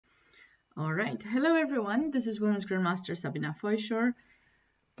All right. Hello, everyone. This is Women's Grandmaster Sabina Foisor.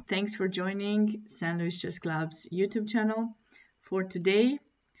 Thanks for joining St. Louis Chess Club's YouTube channel. For today,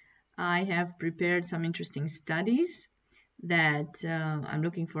 I have prepared some interesting studies that I'm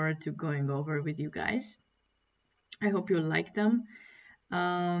looking forward to going over with you guys. I hope you'll like them.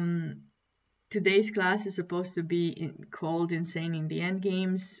 Today's class is supposed to be called Insane in the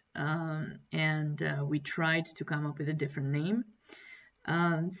Endgames, and we tried to come up with a different name.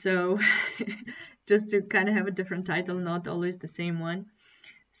 So just to kind of have a different title, not always the same one.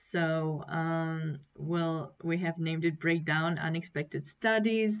 So we have named it Breakdown Unexpected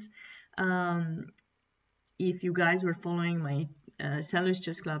Studies. If you guys were following my St. Louis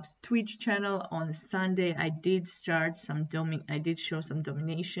Chess Club's Twitch channel on Sunday, I did show some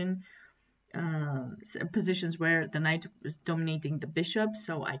domination positions where the knight was dominating the bishop.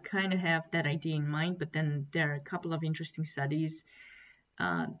 So I kind of have that idea in mind, but then there are a couple of interesting studies.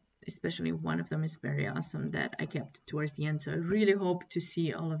 Especially one of them is very awesome that I kept towards the end. So I really hope to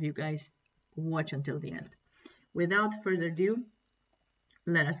see all of you guys watch until the end. Without further ado,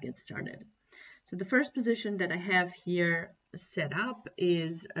 let us get started. So the first position that I have here set up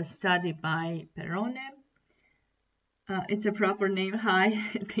is a study by Perrone. It's a proper name. Hi,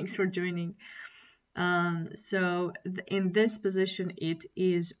 thanks for joining. So in this position, it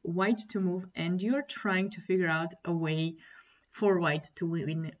is white to move, and you're trying to figure out a way for white to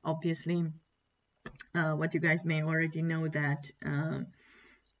win. Obviously, what you guys may already know that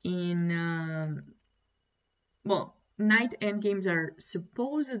knight endgames are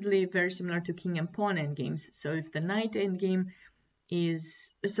supposedly very similar to king and pawn endgames. So if the knight endgame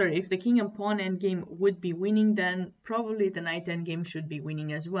if the king and pawn endgame would be winning, then probably the knight endgame should be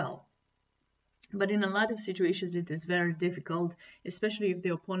winning as well. But in a lot of situations, it is very difficult, especially if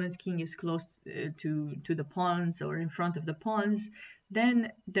the opponent's king is close to the pawns or in front of the pawns.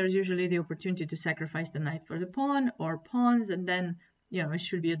 Then there's usually the opportunity to sacrifice the knight for the pawn or pawns, and then, it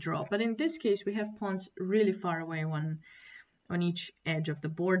should be a draw. But in this case, we have pawns really far away on each edge of the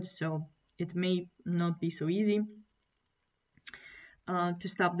board, so it may not be so easy to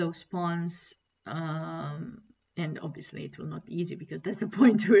stop those pawns. And obviously, it will not be easy because that's the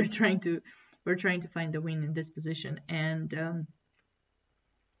point. We're trying to find the win in this position, and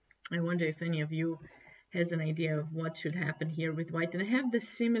I wonder if any of you has an idea of what should happen here with white. And I have the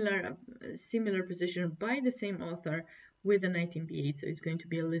similar position by the same author with the knight in b8, so it's going to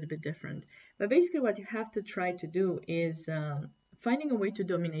be a little bit different. But basically what you have to try to do is finding a way to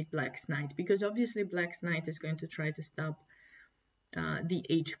dominate black's knight, because obviously black's knight is going to try to stop the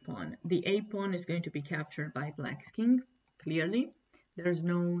h pawn. The a pawn is going to be captured by black's king, clearly. There's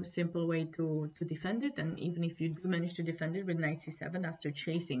no simple way to defend it, and even if you do manage to defend it with knight c7 after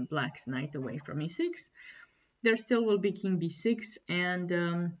chasing black's knight away from e6, there still will be king b6,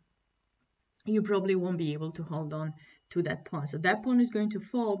 and you probably won't be able to hold on to that pawn. So that pawn is going to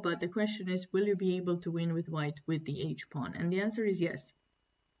fall, but the question is, will you be able to win with white with the h pawn? And the answer is yes.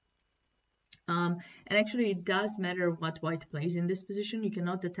 And actually, it does matter what white plays in this position. You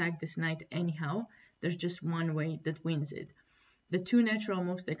cannot attack this knight anyhow. There's just one way that wins it. The two natural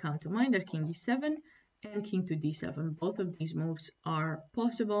moves that come to mind are king d7 and king to d7. Both of these moves are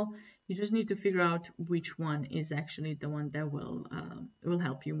possible. You just need to figure out which one is actually the one that will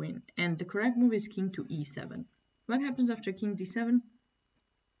help you win. And the correct move is king to e7. What happens after king d7?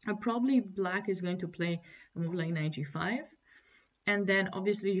 Probably black is going to play a move like knight g5. And then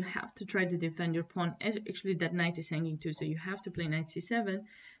obviously you have to try to defend your pawn. Actually, that knight is hanging too, so you have to play knight c7.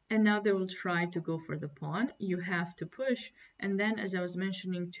 And now they will try to go for the pawn. You have to push. And then, as I was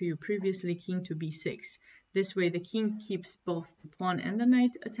mentioning to you previously, king to b6. This way the king keeps both the pawn and the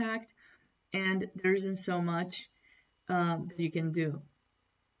knight attacked, and there isn't so much that you can do.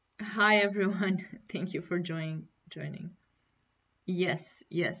 Hi everyone, thank you for joining. Yes,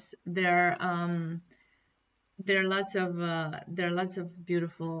 there are lots of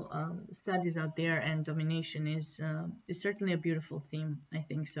beautiful studies out there, and domination is certainly a beautiful theme, I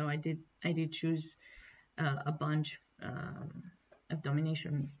think. So I did choose a bunch of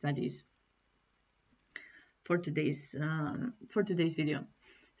domination studies for today's video.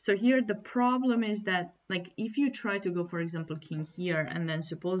 So here the problem is that, like, if you try to go, for example, king here and then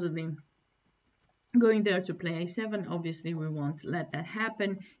supposedly going there to play a7, obviously we won't let that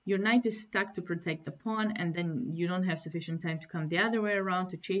happen. Your knight is stuck to protect the pawn, and then you don't have sufficient time to come the other way around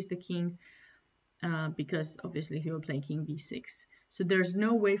to chase the king, because obviously he will play king b6. So there's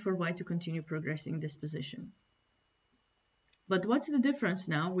no way for white to continue progressing this position. But what's the difference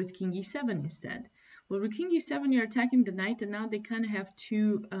now with king e7 instead? Well, with king e7, you're attacking the knight, and now they kind of have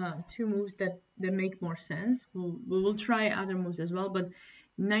two moves that make more sense. We will try other moves as well, but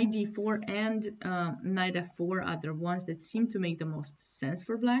Knight d4 and knight f4 are the ones that seem to make the most sense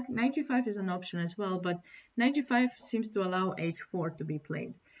for black. Knight g5 is an option as well, but knight g5 seems to allow h4 to be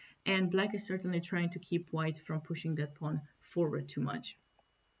played. And black is certainly trying to keep white from pushing that pawn forward too much.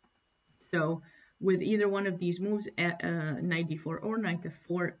 So with either one of these moves, knight d4 or knight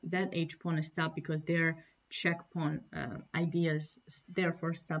f4, that h pawn is stopped because their check pawn ideas,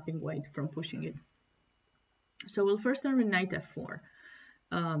 therefore stopping white from pushing it. So we'll first start with knight f4.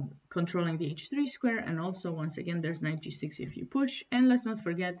 Controlling the h3 square, and also once again there's knight g6 if you push, and let's not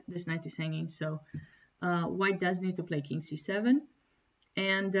forget this knight is hanging, so white does need to play king c7.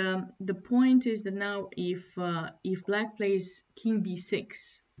 And the point is that now if black plays king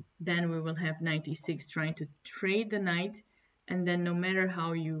b6, then we will have knight e6 trying to trade the knight, and then no matter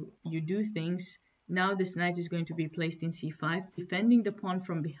how you do things, now this knight is going to be placed in c5, defending the pawn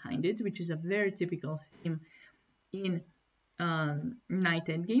from behind it, which is a very typical theme in knight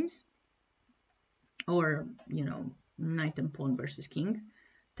endgames, or knight and pawn versus king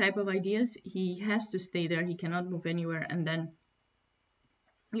type of ideas. He has to stay there, he cannot move anywhere, and then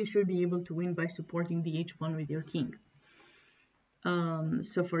you should be able to win by supporting the h pawn with your king.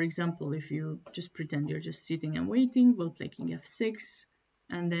 So for example, if you just pretend you're just sitting and waiting, we'll play king f6,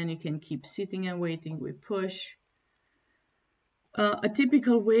 and then you can keep sitting and waiting. We push. A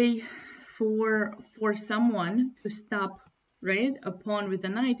typical way for someone to stop a pawn with a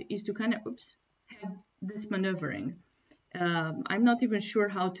knight is to kind of have this maneuvering. I'm not even sure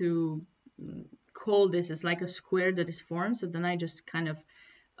how to call this. It's like a square that is formed, so the knight just kind of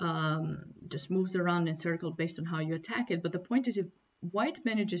just moves around in circle based on how you attack it. But the point is, if white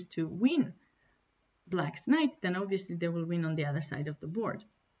manages to win black's knight, then obviously they will win on the other side of the board,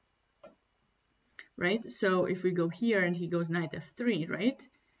 right? So if we go here and he goes knight f3, right?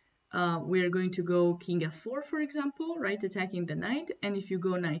 We're going to go king f4, for example, right, attacking the knight. And if you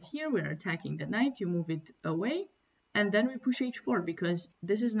go knight here, we're attacking the knight, you move it away, and then we push h4, because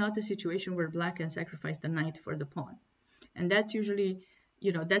this is not a situation where black can sacrifice the knight for the pawn. And that's usually,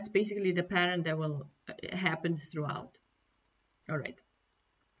 that's basically the pattern that will happen throughout. All right.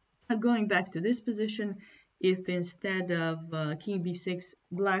 Now going back to this position, if instead of king b6,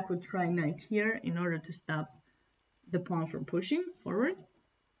 black would try knight here in order to stop the pawn from pushing forward,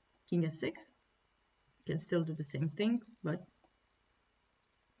 king f6, can still do the same thing, but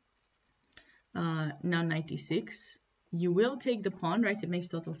now knight e6, you will take the pawn, right? It makes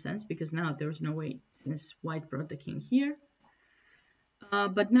total sense because now there's no way, since white brought the king here.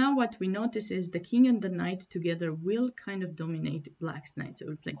 But now what we notice is the king and the knight together will kind of dominate black's knight. So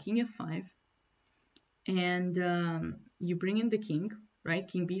we play king f5, and you bring in the king, right?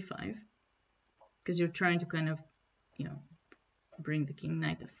 King b5, because you're trying to kind of, bring the king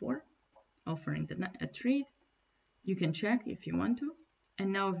knight f4, offering the knight a trade. You can check if you want to.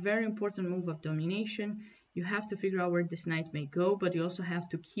 And now a very important move of domination. You have to figure out where this knight may go, but you also have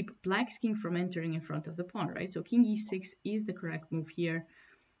to keep black's king from entering in front of the pawn, right? So king e6 is the correct move here.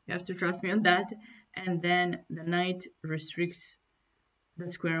 You have to trust me on that. And then the knight restricts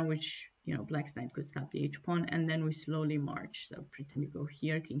the square on which, black's knight could stop the h pawn, and then we slowly march. So pretend you go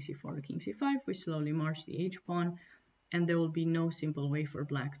here, king c4 or king c5, we slowly march the h pawn, and there will be no simple way for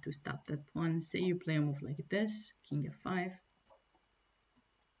black to stop that pawn. Say you play a move like this, king f5,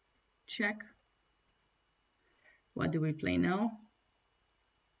 check. What do we play now?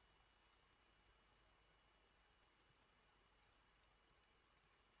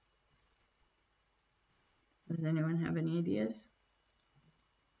 Does anyone have any ideas?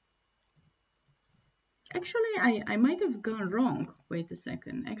 Actually, I might have gone wrong. Wait a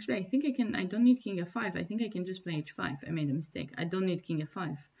second. Actually, I think I don't need king f5. I think I can just play h5. I made a mistake. I don't need king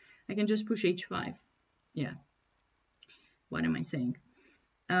f5. I can just push h5. Yeah. What am I saying?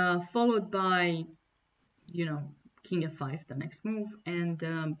 Followed by, king f5, the next move, and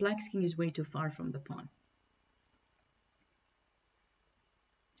black's king is way too far from the pawn.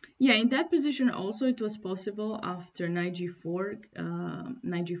 Yeah, in that position also it was possible after knight g4,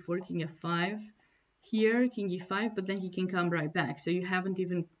 king f5, here king e5, but then he can come right back. So you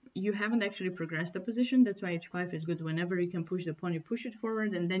haven't actually progressed the position. That's why h5 is good. Whenever you can push the pawn, you push it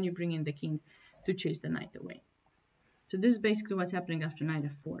forward, and then you bring in the king to chase the knight away. So this is basically what's happening after knight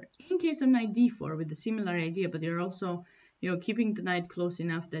f4. In case of knight d4, with a similar idea, but you're also, keeping the knight close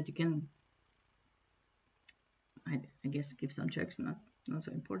enough that you can, I guess, give some checks, not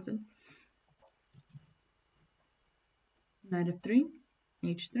so important. Knight f3,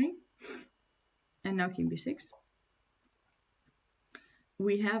 h3, and now king b6.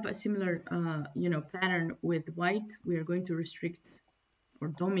 We have a similar, pattern with white. We are going to restrict or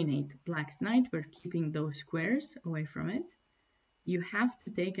dominate black's knight. We're keeping those squares away from it. you have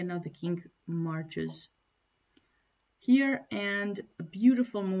to take, and now the king marches here, and a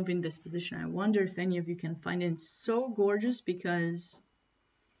beautiful move in this position. I wonder if any of you can find it. It's so gorgeous because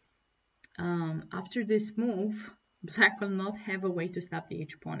after this move, black will not have a way to stop the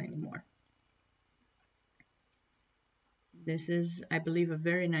h-pawn anymore. This is, I believe, a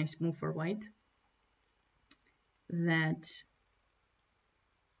very nice move for white that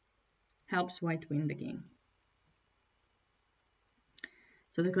helps white win the game.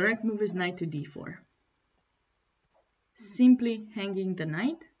 So the correct move is knight to d4. Simply hanging the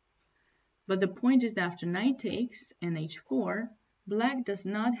knight, but the point is that after knight takes and h4, black does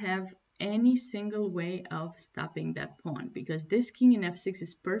not have any single way of stopping that pawn, because this king in f6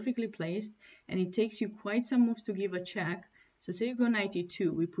 is perfectly placed and it takes you quite some moves to give a check. So say you go knight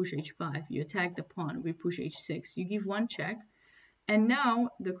e2, we push h5, you attack the pawn, we push h6, you give one check, and now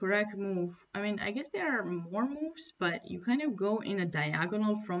the correct move, I mean, I guess there are more moves, but you kind of go in a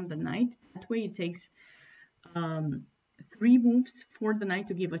diagonal from the knight. That way it takes 3 moves for the knight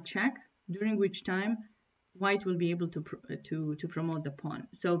to give a check, during which time white will be able to promote the pawn.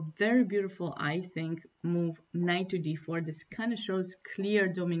 So very beautiful, I think, move knight to d4. This kind of shows clear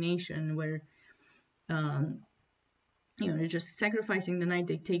domination where you're just sacrificing the knight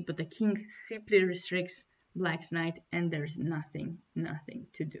they take, but the king simply restricts black's knight and there's nothing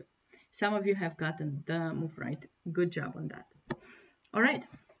to do. Some of you have gotten the move right. Good job on that. All right,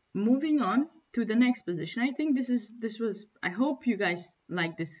 moving on to the next position. I think this was, I hope you guys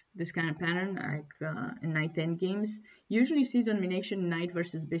like this kind of pattern, like in knight endgames. Usually you see domination knight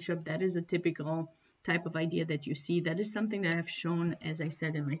versus bishop. That is a typical type of idea that you see. That is something that I've shown, as I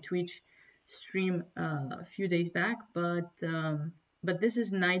said, in my Twitch stream a few days back, but this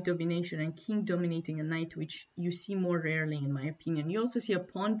is knight domination and king dominating a knight, which you see more rarely, in my opinion. You also see a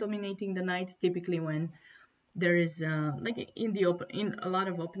pawn dominating the knight, typically when there is like in a lot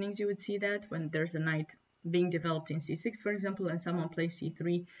of openings you would see that when there's a knight being developed in c6, for example, and someone plays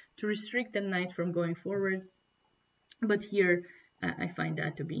c3 to restrict the knight from going forward. But here I find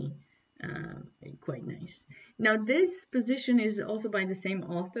that to be quite nice. Now this position is also by the same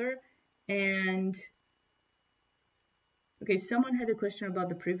author, and okay, someone had a question about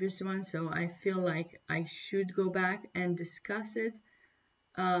the previous one, so I feel like I should go back and discuss it.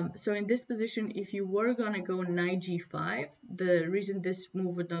 So in this position, if you were gonna go knight g5, the reason this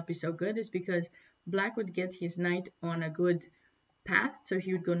move would not be so good is because black would get his knight on a good path. So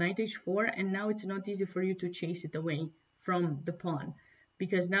he would go knight h4, and now it's not easy for you to chase it away from the pawn,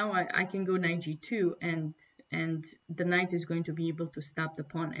 because now I can go knight g2 and the knight is going to be able to stop the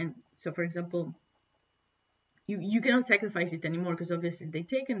pawn. And so, for example, you cannot sacrifice it anymore, because obviously they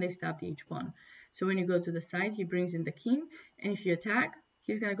take and they stop the h-pawn. So when you go to the side, he brings in the king, and if you attack,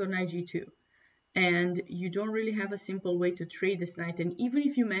 he's going to go knight g2. And you don't really have a simple way to trade this knight. And even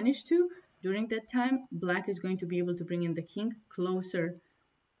if you manage to, during that time, black is going to be able to bring in the king closer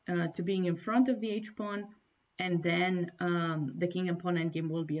to being in front of the h-pawn. And then the king and pawn endgame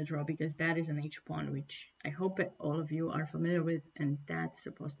will be a draw, because that is an h-pawn, which I hope all of you are familiar with, and that's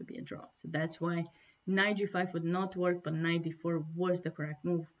supposed to be a draw. So that's why knight g5 would not work, but knight d4 was the correct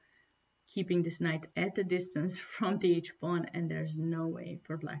move, keeping this knight at a distance from the h-pawn, and there's no way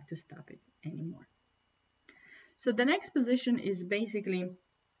for black to stop it anymore. So the next position is basically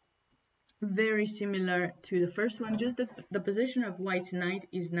very similar to the first one, just that the position of white's knight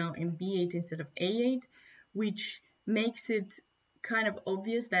is now in b8 instead of a8, which makes it kind of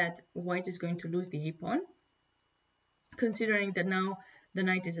obvious that white is going to lose the a-pawn, considering that now the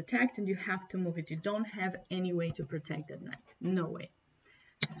knight is attacked and you have to move it. You don't have any way to protect that knight. No way.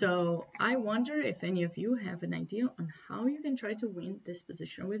 So I wonder if any of you have an idea on how you can try to win this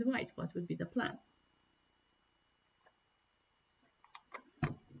position with white. What would be the plan?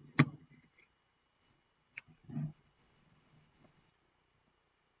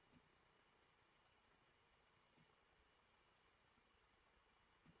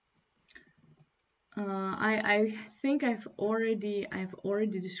 I think I've already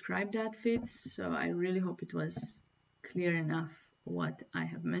described that, Fitz, so I really hope it was clear enough what I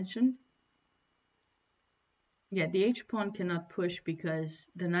have mentioned. Yeah, the h-pawn cannot push because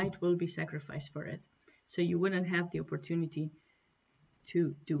the knight will be sacrificed for it. So you wouldn't have the opportunity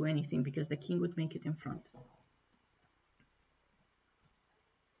to do anything because the king would make it in front.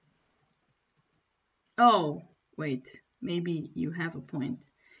 Oh, wait, maybe you have a point.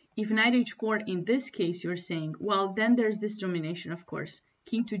 If knight h4, in this case, you're saying, well, then there's this domination, of course.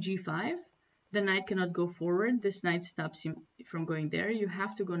 King to g5, the knight cannot go forward. This knight stops him from going there. You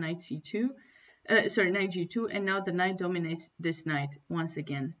have to go knight c2. Knight g2, and now the knight dominates this knight once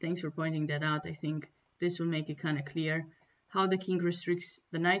again. Thanks for pointing that out. I think this will make it kind of clear how the king restricts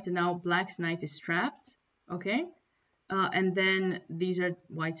the knight, and now black's knight is trapped, okay? And then these are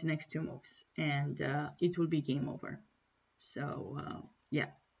white's next two moves, and it will be game over. So yeah,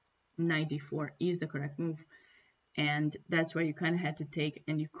 knight d4 is the correct move, and that's why you kind of had to take,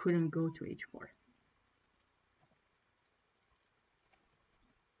 and you couldn't go to h4.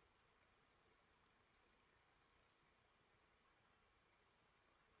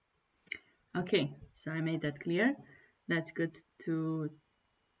 Okay, so I made that clear. That's good to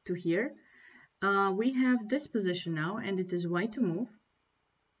hear. We have this position now, and it is white to move.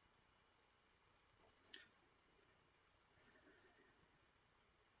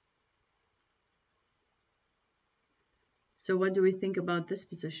 So what do we think about this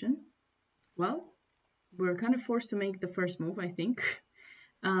position? Well, we're kind of forced to make the first move, I think.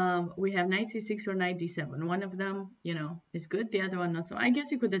 We have knight c6 or knight d7. One of them, you know, is good. The other one not so. I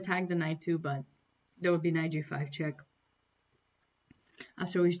guess you could attack the knight too, but there would be knight g5 check.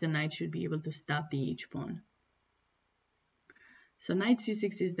 After which the knight should be able to stop the h-pawn. So knight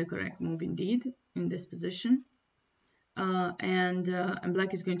c6 is the correct move indeed in this position. And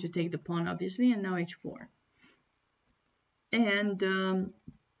black is going to take the pawn, obviously, and now h4. And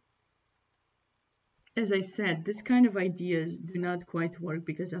as I said, this kind of ideas do not quite work,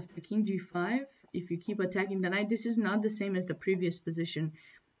 because after king g5, if you keep attacking the knight, this is not the same as the previous position.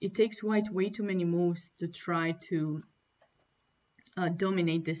 It takes white way too many moves to try to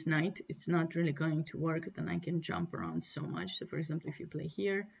dominate this knight. It's not really going to work. The knight can jump around so much. So for example, if you play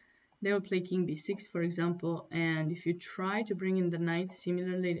here, they will play king b6, for example, and if you try to bring in the knight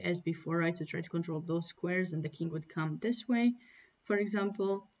similarly as before, right, to try to control those squares, and the king would come this way, for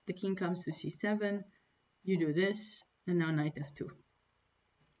example, the king comes to c7, you do this, and now knight f2.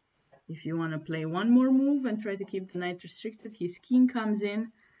 If you want to play one more move and try to keep the knight restricted, his king comes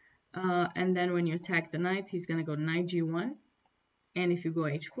in, and then when you attack the knight, he's going to go knight g1, and if you go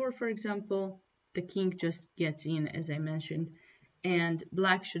h4, for example, the king just gets in, as I mentioned, and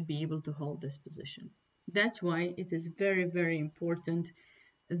black should be able to hold this position. That's why it is very, very important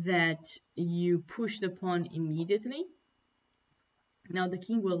that you push the pawn immediately. Now the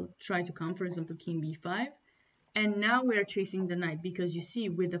king will try to come, for example, king b5, and now we are chasing the knight, because you see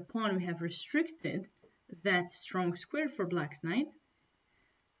with the pawn we have restricted that strong square for black's knight,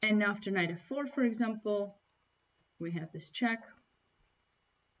 and after knight f4, for example, we have this check,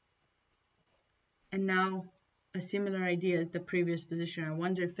 and now a similar idea as the previous position. I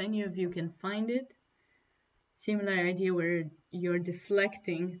wonder if any of you can find it. Similar idea where you're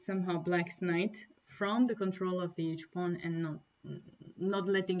deflecting somehow black's knight from the control of the h-pawn and not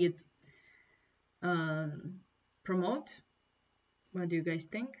letting it promote. What do you guys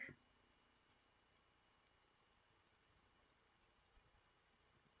think?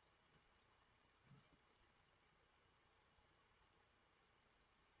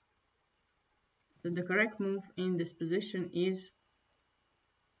 So the correct move in this position is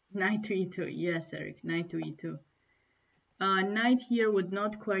knight to e2. Yes, Eric, knight to e2. Knight here would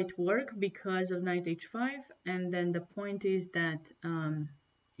not quite work because of knight h5, and then the point is that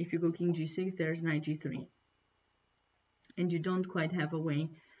if you go king g6, there's knight g3. And you don't quite have a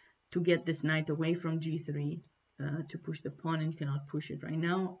way to get this knight away from g3 to push the pawn, and you cannot push it right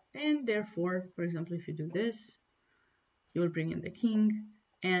now. And therefore, for example, if you do this, you will bring in the king,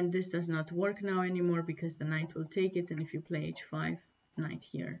 and this does not work now anymore because the knight will take it, and if you play h5, knight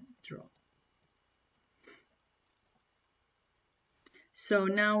here, draw. So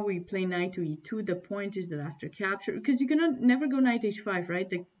now we play knight to e2. The point is that after capture, because you cannot never go knight h5,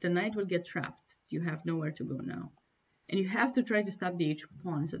 right? The knight will get trapped. You have nowhere to go now. And you have to try to stop the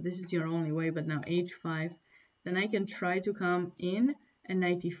h-pawn. So this is your only way, but now h5. Then I can try to come in and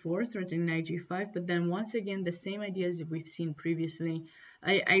knight e4, threatening knight g5. But then once again, the same ideas we've seen previously.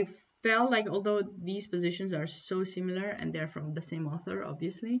 I felt like, although these positions are so similar and they're from the same author,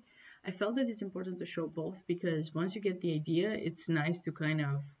 obviously, I felt that it's important to show both, because once you get the idea, it's nice to kind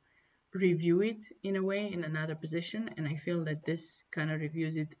of review it in a way in another position. And I feel that this kind of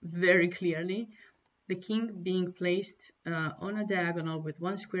reviews it very clearly. The king being placed on a diagonal with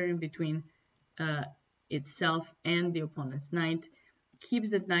one square in between itself and the opponent's knight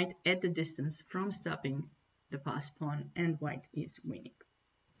keeps the knight at a distance from stopping the passed pawn, and white is winning.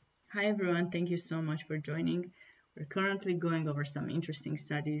 Hi everyone, thank you so much for joining. We're currently going over some interesting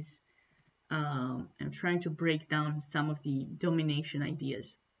studies. I'm trying to break down some of the domination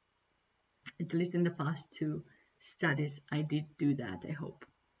ideas. At least in the past two studies, I did do that, I hope.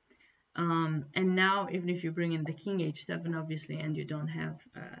 And now, even if you bring in the king h7, obviously, and you don't have,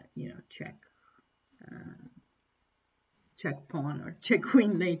 check pawn or check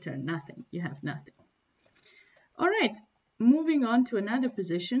queen later, nothing. You have nothing. All right, moving on to another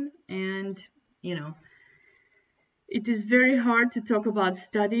position, and you know, it is very hard to talk about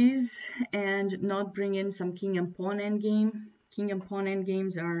studies and not bring in some king and pawn endgame. King and pawn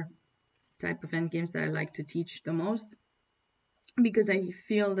endgames are type of endgames that I like to teach the most, because I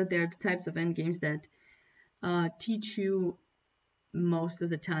feel that they're the types of endgames that teach you most of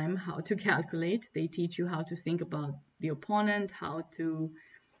the time how to calculate. They teach you how to think about the opponent, how to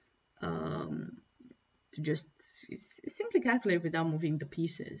just simply calculate without moving the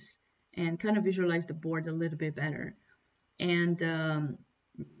pieces, and kind of visualize the board a little bit better. And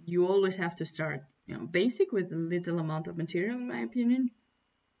you always have to start, basic with a little amount of material, in my opinion,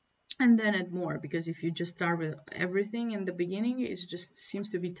 and then add more, because if you just start with everything in the beginning, it just seems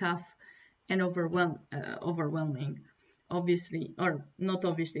to be tough and overwhelming. Obviously, or not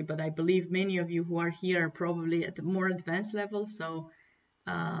obviously, but I believe many of you who are here are probably at the more advanced level, so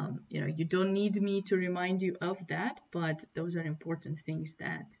you don't need me to remind you of that, but those are important things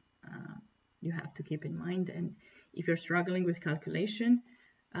that you have to keep in mind. And if you're struggling with calculation,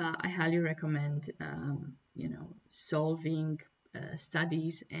 I highly recommend solving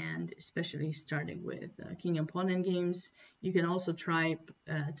studies, and especially starting with king and pawn endgames. You can also try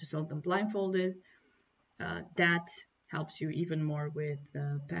to solve them blindfolded. That helps you even more with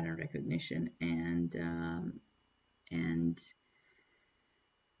pattern recognition and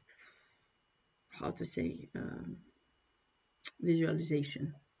how to say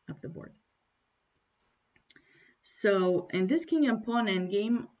visualization of the board. So in this king and pawn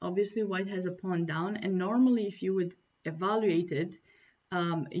endgame, obviously white has a pawn down, and normally if you would evaluate it,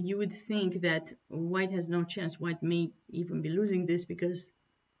 you would think that white has no chance. White may even be losing this because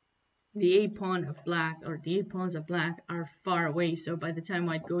the a pawn of black, or the a pawns of black, are far away. So by the time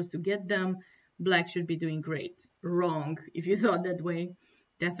white goes to get them, black should be doing great. Wrong. If you thought that way,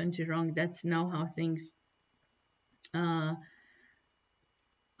 definitely wrong. That's not how things are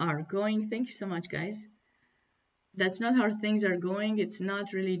going. Thank you so much, guys. That's not how things are going. It's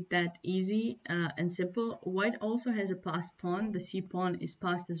not really that easy and simple. White also has a passed pawn. The c pawn is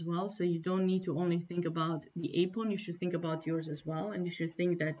passed as well, so you don't need to only think about the a pawn. You should think about yours as well, and you should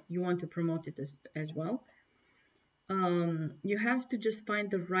think that you want to promote it as well. You have to just find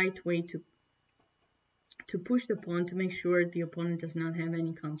the right way to push the pawn to make sure the opponent does not have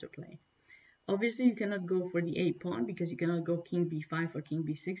any counterplay. Obviously, you cannot go for the a pawn because you cannot go king b5 or king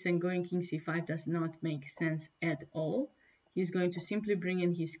b6, and going king c5 does not make sense at all. He's going to simply bring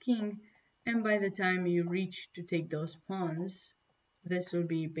in his king, and by the time you reach to take those pawns, this will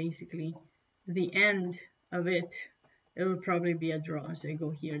be basically the end of it. It will probably be a draw. So you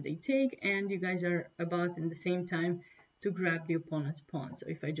go here, they take, and you guys are about in the same time to grab the opponent's pawn. So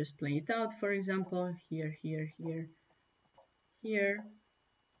if I just play it out, for example, here, here, here, here,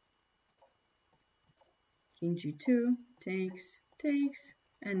 king g2 takes,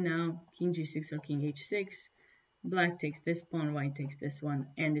 and now king g6 or king h6. Black takes this pawn, white takes this one,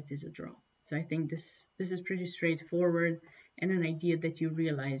 and it is a draw. So I think this is pretty straightforward, and an idea that you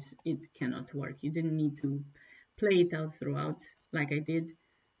realize it cannot work. You didn't need to play it out throughout like I did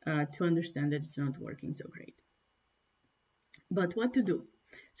to understand that it's not working so great. But what to do?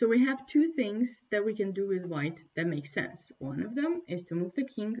 So we have two things that we can do with white that make sense. One of them is to move the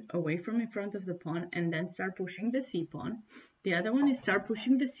king away from in front of the pawn and then start pushing the c pawn. The other one is start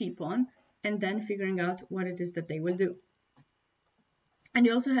pushing the c pawn and then figuring out what it is that they will do. And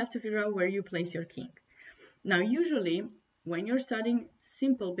you also have to figure out where you place your king. Now, usually, when you're studying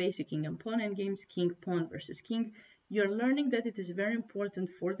simple basic king and pawn endgames, king, pawn versus king, you're learning that it is very important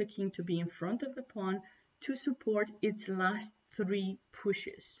for the king to be in front of the pawn to support its last three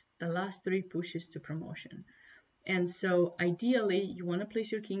pushes, the last three pushes to promotion. And so ideally, you want to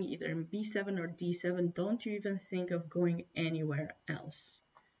place your king either in b7 or d7. Don't you even think of going anywhere else,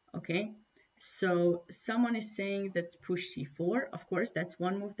 okay? So someone is saying that push c4. Of course, that's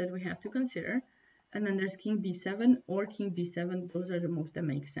one move that we have to consider. And then there's king b7 or king d7. Those are the moves that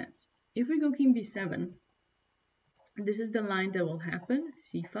make sense. If we go king b7, this is the line that will happen.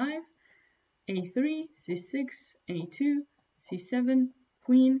 c5, a3, c6, a2, c7,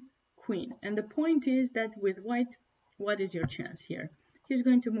 queen, queen. And the point is that with white, what is your chance here? He's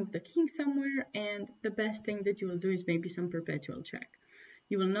going to move the king somewhere, and the best thing that you will do is maybe some perpetual check.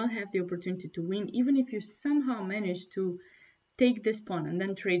 You will not have the opportunity to win, even if you somehow manage to take this pawn and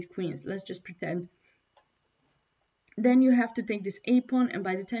then trade queens. Let's just pretend. Then you have to take this a pawn, and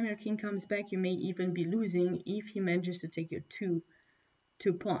by the time your king comes back, you may even be losing if he manages to take your two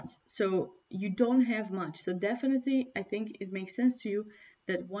pawns. So you don't have much. So definitely, I think it makes sense to you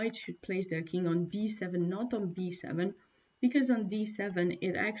that white should place their king on d7, not on b7, because on d7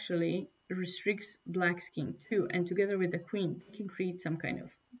 it actually restricts black's king too, and together with the queen they can create some kind of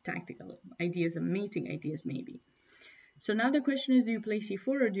tactical ideas and mating ideas maybe. So now the question is, do you play c4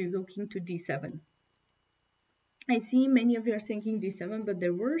 or do you go king to d7? I see many of you are saying d7, but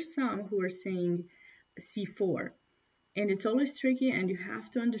there were some who were saying c4. And it's always tricky, and you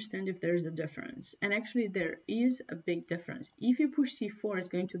have to understand if there's a difference. And actually, there is a big difference. If you push c4, it's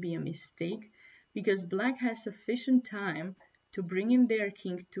going to be a mistake because black has sufficient time to bring in their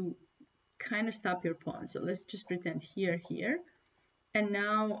king to kind of stop your pawn. So let's just pretend here. And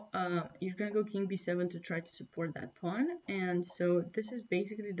now you're going to go king b7 to try to support that pawn. And so this is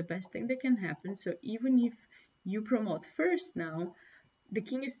basically the best thing that can happen. So even if you promote first now, the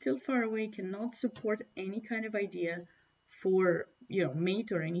king is still far away, cannot support any kind of idea for,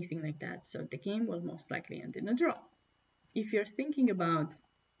 mate or anything like that. So the game will most likely end in a draw. If you're thinking about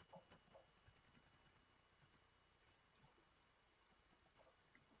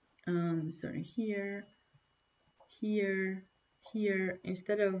here,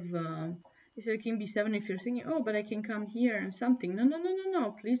 instead of king b7, if you're thinking, oh, but I can come here and something.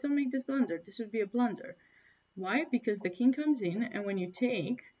 No, please don't make this blunder. This would be a blunder. Why? Because the king comes in, and when you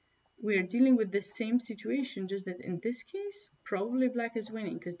take, we're dealing with the same situation, just that in this case, probably black is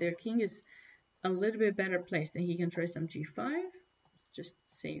winning because their king is a little bit better placed, and he can try some g5. Let's just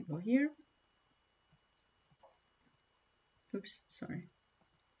say go here. Oops, sorry.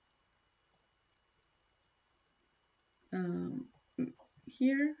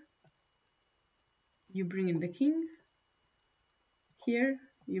 Here, you bring in the king. Here,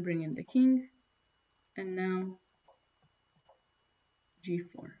 you bring in the king. And now,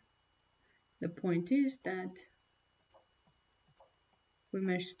 g4. The point is that we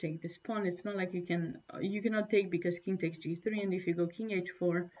managed to take this pawn. It's not like you cannot take because king takes g3, and if you go king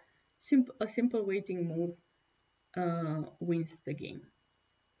h4, a simple waiting move wins the game.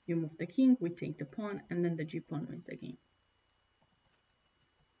 You move the king, we take the pawn, and then the g pawn wins the game.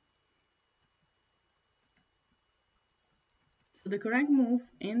 So the correct move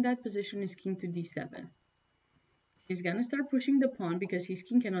in that position is king to d7. He's gonna start pushing the pawn because his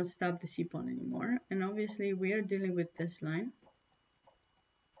king cannot stop the c pawn anymore, and obviously we are dealing with this line.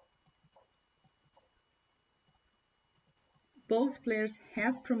 Both players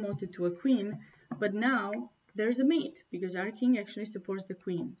have promoted to a queen, but now there's a mate because our king actually supports the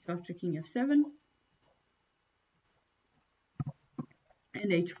queen. So after king f7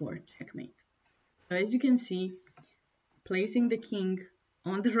 and h4, checkmate. So as you can see, placing the king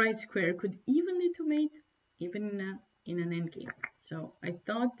on the right square could even lead to mate, even in an endgame. So I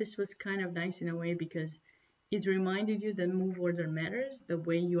thought this was kind of nice in a way because it reminded you that move order matters. The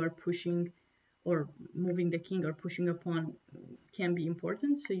way you are pushing or moving the king or pushing a pawn can be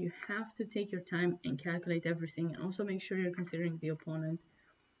important. So you have to take your time and calculate everything, and also make sure you're considering the opponent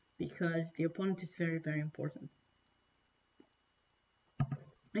because the opponent is very, very important.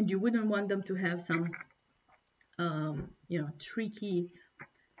 And you wouldn't want them to have some, tricky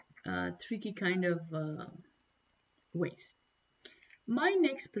kind of ways. My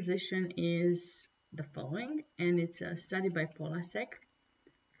next position is the following, and it's a study by Polasek.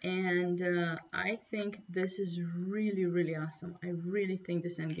 And I think this is really, really awesome. I really think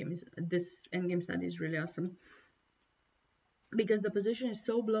this endgame study is really awesome because the position is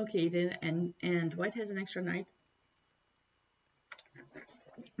so blockaded, and white has an extra knight.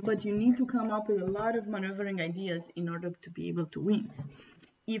 But you need to come up with a lot of maneuvering ideas in order to be able to win.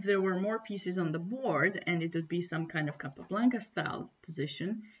 If there were more pieces on the board and it would be some kind of Capablanca style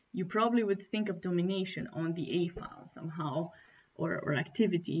position, you probably would think of domination on the A file somehow, or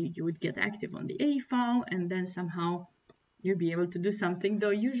activity. You would get active on the A file, and then somehow you'll be able to do something, though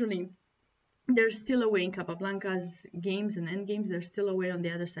usually there's still a way in Capablanca's games and endgames, there's still a way on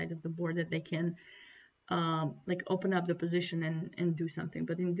the other side of the board that they can like open up the position and do something.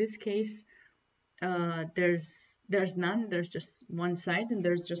 But in this case, there's none. There's just one side and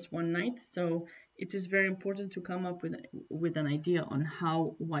there's just one knight. So it is very important to come up with an idea on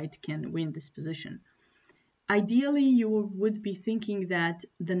how white can win this position. Ideally, you would be thinking that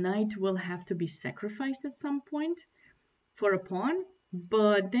the knight will have to be sacrificed at some point for a pawn,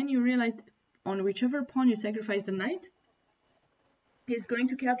 but then you realize that on whichever pawn you sacrifice the knight, he's going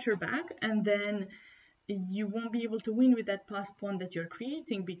to capture back, and then you won't be able to win with that passed pawn that you're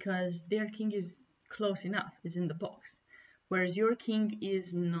creating because their king is close enough, is in the box, whereas your king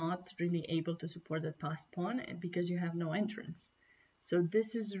is not really able to support that passed pawn because you have no entrance. So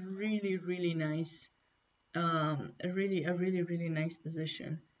this is really, really nice. A really nice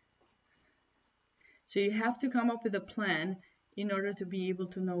position. So you have to come up with a plan in order to be able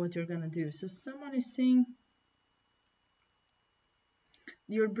to know what you're going to do. So someone is saying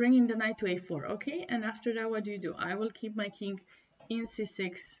you're bringing the knight to a4, okay? And after that, what do? I will keep my king in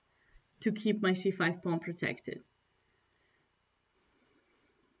c6 to keep my c5 pawn protected.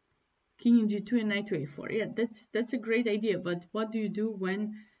 King in g2 and knight to a4. Yeah, that's a great idea, but what do you do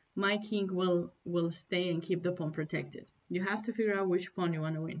when my king will stay and keep the pawn protected? You have to figure out which pawn you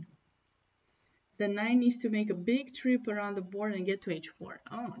want to win. The knight needs to make a big trip around the board and get to h4.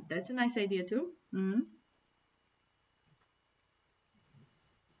 Oh, that's a nice idea too.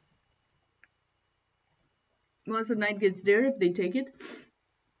 Once the knight gets there, if they take it,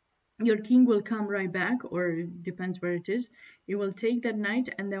 your king will come right back, or it depends where it is. You will take that knight,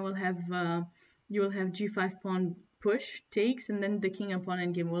 and then you will have g5 pawn push, takes, and then the king and pawn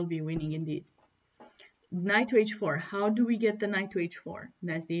endgame will be winning indeed. Knight to h4. How do we get the knight to h4?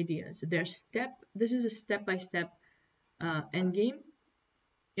 That's the idea. So this is a step-by-step endgame.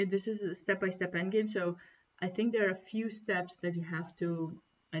 This is a step-by-step endgame. So I think there are a few steps that you have to.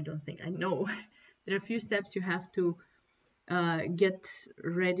 I don't think I know. There are a few steps you have to get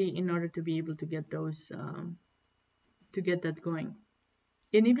ready in order to be able to get those to get that going.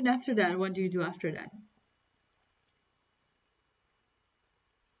 And even after that, what do you do after that?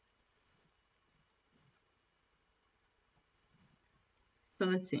 So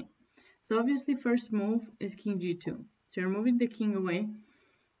let's see. So obviously first move is king g2. So you're moving the king away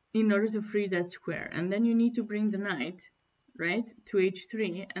in order to free that square, and then you need to bring the knight, right, to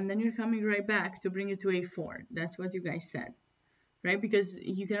h3, and then you're coming right back to bring it to a4. That's what you guys said, right? Because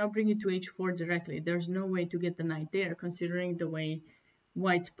you cannot bring it to h4 directly. There's no way to get the knight there, considering the way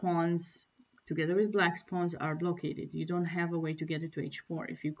white's pawns together with black's pawns are located. You don't have a way to get it to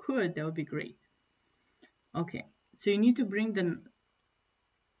h4. If you could, that would be great. Okay, so you need to bring the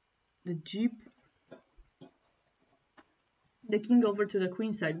king over to the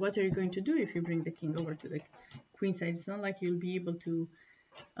queen side. What are you going to do if you bring the king over to the queen side? It's not like you'll be able to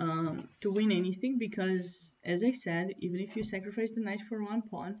win anything, because, as I said, even if you sacrifice the knight for one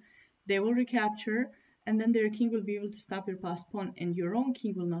pawn, they will recapture, and then their king will be able to stop your passed pawn, and your own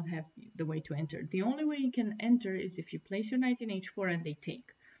king will not have the way to enter. The only way you can enter is if you place your knight in h4 and they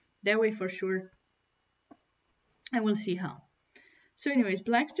take. That way for sure, and we'll see how. So anyways,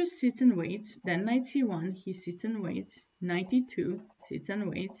 black just sits and waits, then knight c1, he sits and waits, knight e2, sits and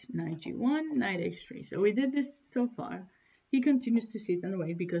waits, knight g1, knight h3. So we did this so far. He continues to sit and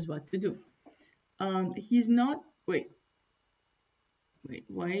wait because what to do? He's not, wait,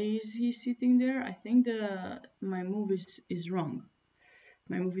 why is he sitting there? I think my move is wrong.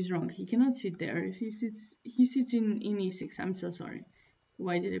 My move is wrong. He cannot sit there. He sits in e6. I'm so sorry.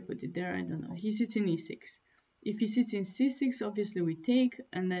 Why did I put it there? I don't know. He sits in e6. If he sits in c6, obviously we take,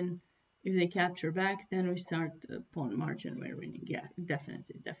 and then if they capture back, then we start pawn margin, we're winning. Yeah,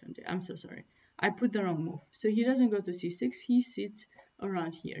 definitely. I'm so sorry. I put the wrong move. So he doesn't go to c6, he sits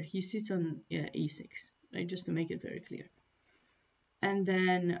around here. He sits on e6, right? Just to make it very clear. And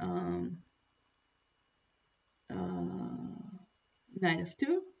then knight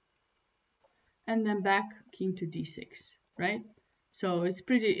f2, and then back king to d6, right? So it's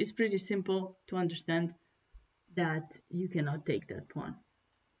pretty simple to understand that you cannot take that pawn.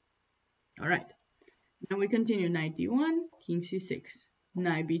 All right, now we continue. Knight d1, king c6,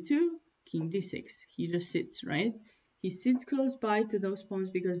 knight b2, king d6. He just sits, right? He sits close by to those pawns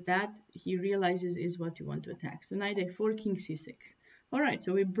because that he realizes is what you want to attack. So knight a4, king c6. All right,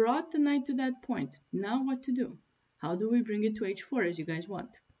 so we brought the knight to that point. Now what to do? How do we bring it to h4 as you guys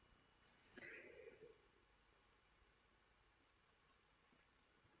want?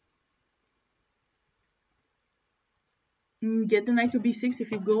 Get the knight to b6. If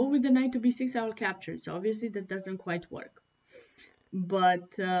you go with the knight to b6, I will capture it. So obviously that doesn't quite work.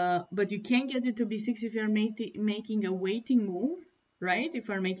 But you can get it to b6 if you're making a waiting move, right? If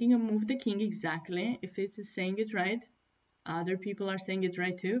you're making a move the king, exactly. If it's saying it right, other people are saying it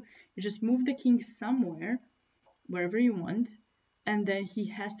right too. You just move the king somewhere, wherever you want, and then he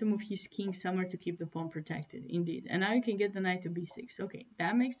has to move his king somewhere to keep the pawn protected, indeed. And now you can get the knight to b6. Okay,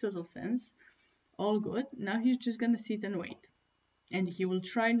 that makes total sense. All good. Now he's just gonna sit and wait, and he will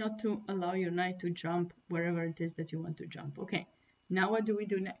try not to allow your knight to jump wherever it is that you want to jump. Okay, now what do we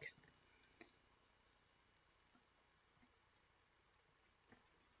do next?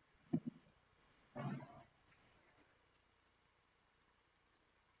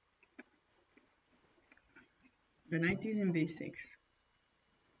 The knight is in b6.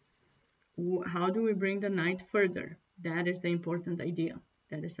 How do we bring the knight further? That is the important idea.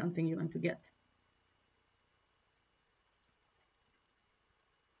 That is something you want to get.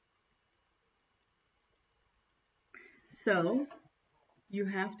 So you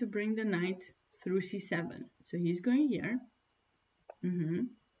have to bring the knight through c7. So he's going here. King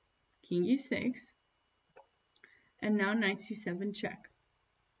e6, and now knight c7 check.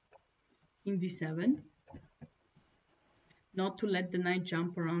 King d7, not to let the knight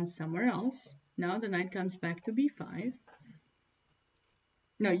jump around somewhere else. Now the knight comes back to b5.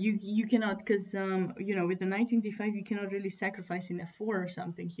 No, you cannot, because you know, with the knight in d5 you cannot really sacrifice in f4 or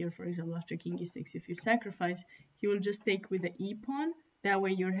something here. For example, after king e6, if you sacrifice, he will just take with the e pawn. That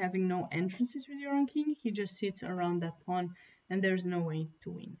way you're having no entrances with your own king. He just sits around that pawn and there's no way to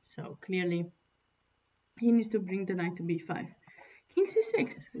win. So clearly he needs to bring the knight to b5. King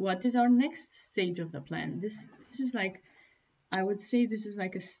c6, what is our next stage of the plan? This is like, I would say this is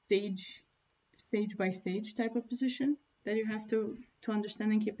like a stage by stage type of position that you have to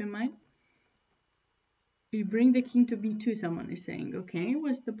understand and keep in mind. You bring the king to b2, someone is saying. Okay,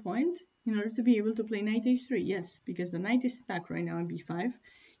 what's the point? In order to be able to play knight h3, yes, because the knight is stuck right now in b5.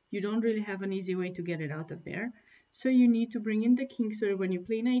 You don't really have an easy way to get it out of there. So you need to bring in the king, so when you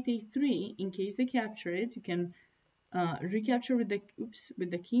play knight a3, in case they capture it, you can recapture with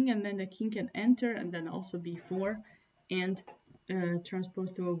the king, and then the king can enter, and then also b4, and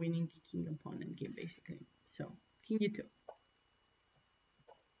transpose to a winning king and pawn endgame, basically. So king d2,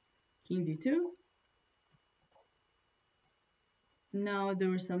 king d2. Now there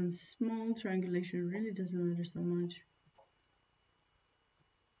was some small triangulation, really doesn't matter so much.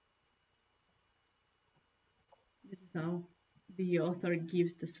 This is how the author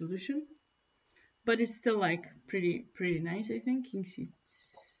gives the solution, but it's still like pretty nice, I think. King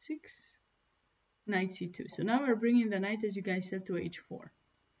c6, knight c2. So now we're bringing the knight, as you guys said, to h4.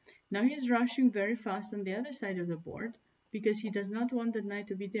 Now he's rushing very fast on the other side of the board because he does not want the knight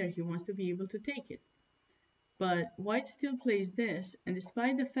to be there. He wants to be able to take it. But white still plays this, and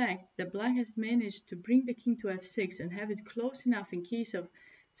despite the fact that black has managed to bring the king to f6 and have it close enough in case of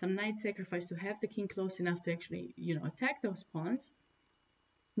some knight sacrifice to have the king close enough to actually, you know, attack those pawns,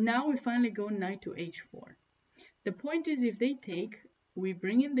 now we finally go knight to h4. The point is, if they take, we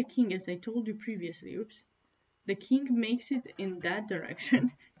bring in the king, as I told you previously. Oops. The king makes it in that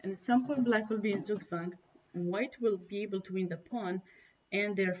direction, and at some point black will be in Zugzwang. White will be able to win the pawn,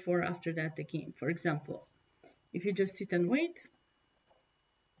 and therefore after that the game. For example, if you just sit and wait,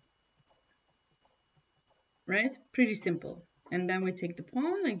 right? Pretty simple. And then we take the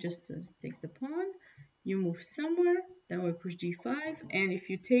pawn, like just take the pawn, you move somewhere, then we push g5, and if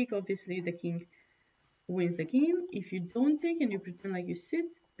you take, obviously the king wins the game. If you don't take and you pretend like you sit,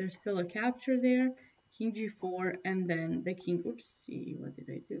 there's still a capture there, king g4, and then the king, oops, see, what did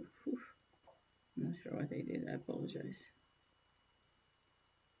I do? Whew. I'm not sure what I did, I apologize.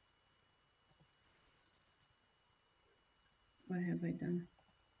 What have I done?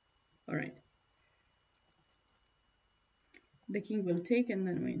 All right. The king will take and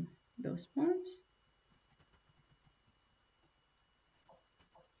then win those pawns.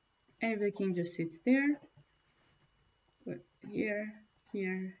 And if the king just sits there, here,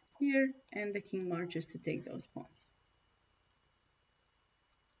 here, here, and the king marches to take those pawns.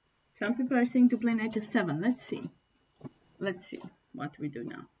 Some people are saying to play knight f7. Let's see. Let's see what we do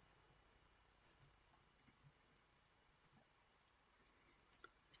now.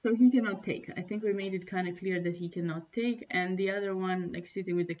 So he cannot take. I think we made it kind of clear that he cannot take, and the other one, like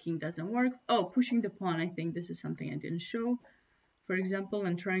sitting with the king, doesn't work. Oh, pushing the pawn, I think this is something I didn't show. For example,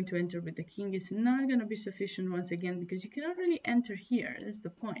 and trying to enter with the king is not going to be sufficient once again, because you cannot really enter here. That's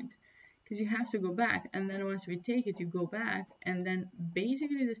the point. Because you have to go back, and then once we take it, you go back, and then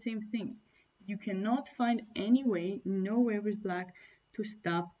basically the same thing. You cannot find any way, no way with black to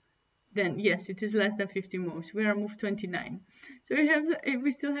stop. Then yes, it is less than 50 moves. We are move 29, so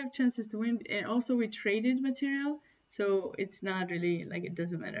we still have chances to win. And also we traded material, so it's not really like, it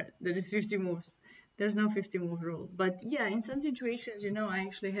doesn't matter that it's 50 moves. There's no 50 move rule. But yeah, in some situations, you know, I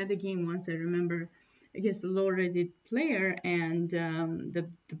actually had a game once, I remember, against a low rated player, and the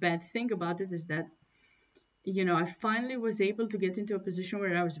bad thing about it is that, you know, I finally was able to get into a position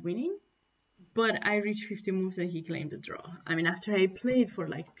where I was winning, but I reached 50 moves and he claimed a draw. I mean, after I played for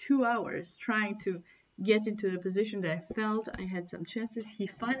like 2 hours trying to get into the position that I felt I had some chances, he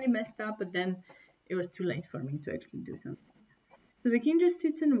finally messed up, but then it was too late for me to actually do something. So the king just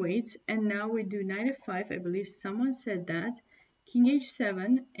sits and waits, and now we do knight f5. I believe someone said that. King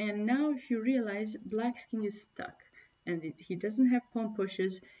h7, and now if you realize, black's king is stuck, and he doesn't have pawn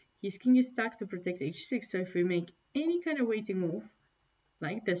pushes. His king is stuck to protect h6, so if we make any kind of waiting move,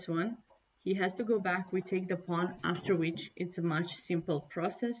 like this one, he has to go back, we take the pawn, after which it's a much simple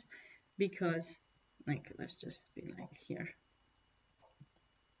process, because, like, let's just be like here.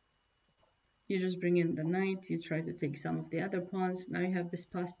 You just bring in the knight, you try to take some of the other pawns, now you have this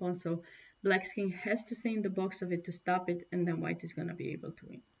pass pawn, so Black's king has to stay in the box of it to stop it, and then white is going to be able to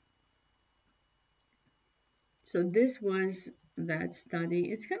win. So this was that study.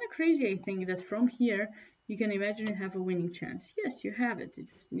 It's kind of crazy, I think, that from here you can imagine you have a winning chance. Yes, you have it. You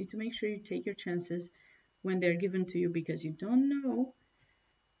just need to make sure you take your chances when they're given to you, because you don't know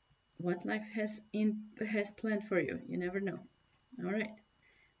what life has planned for you. You never know. All right,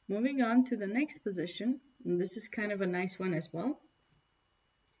 moving on to the next position. And this is kind of a nice one as well.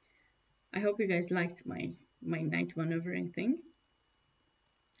 I hope you guys liked my knight maneuvering thing.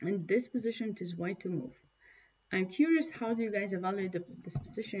 And this position, it is white to move. I'm curious, how do you guys evaluate this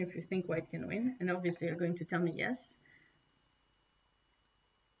position if you think white can win? And obviously you're going to tell me yes.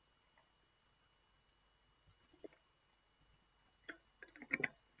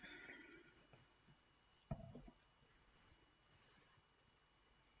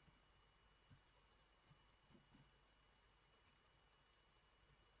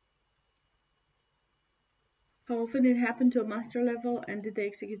 How often did it happen to a master level, and did they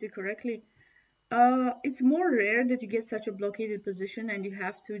execute it correctly? It's more rare that you get such a blockaded position and you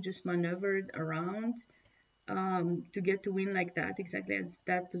have to just maneuver it around to get to win like that, exactly as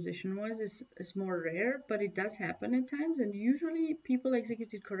that position was. Is more rare, but it does happen at times, and usually people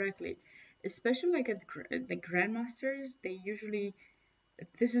execute it correctly, especially like at the Grandmasters. They usually,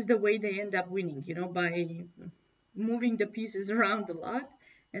 this is the way they end up winning, you know, by moving the pieces around a lot.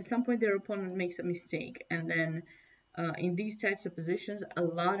 At some point their opponent makes a mistake, and then in these types of positions, a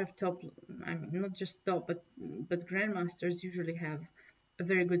lot of top, I mean, not just top, but grandmasters usually have a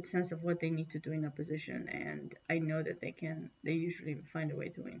very good sense of what they need to do in a position, and I know that they usually find a way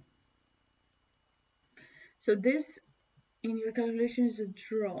to win. So this, in your calculation, is a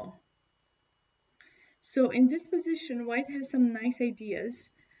draw. So in this position, white has some nice ideas,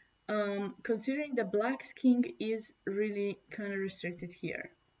 considering the black's king is really kind of restricted here.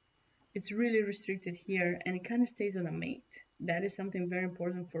 It's really restricted here, and it kind of stays on a mate. That is something very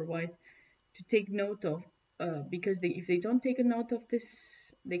important for white to take note of, because if they don't take a note of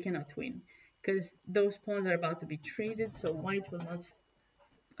this, they cannot win, because those pawns are about to be traded, so white will not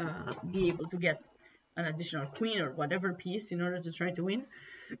be able to get an additional queen or whatever piece in order to try to win.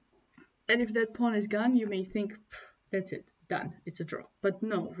 And if that pawn is gone, you may think, that's it, done, it's a draw. But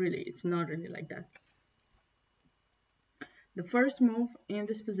no, really, it's not really like that. The first move in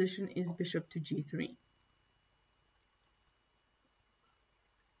this position is bishop to g3.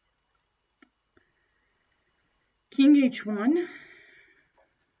 King h1.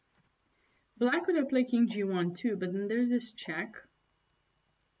 Black could have played king g1 too, but then there's this check,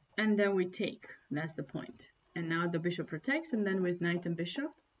 and then we take. That's the point. And now the bishop protects, and then with knight and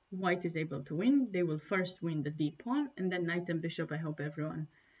bishop, white is able to win. They will first win the d pawn, and then knight and bishop. I hope everyone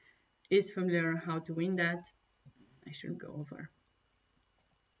is familiar on how to win that. I shouldn't go over.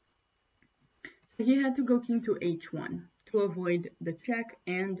 He had to go king to h1 to avoid the check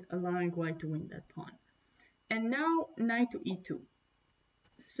and allowing white to win that pawn. And now knight to e2.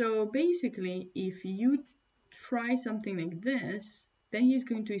 So basically, if you try something like this, then he's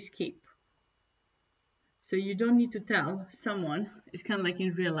going to escape. So you don't need to tell someone. It's kind of like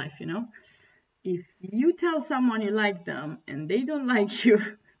in real life, you know. If you tell someone you like them and they don't like you,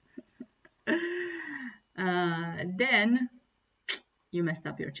 then you messed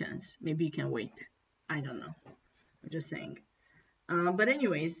up your chance. Maybe you can wait. I don't know. I'm just saying. But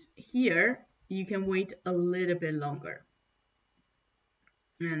anyways, here you can wait a little bit longer.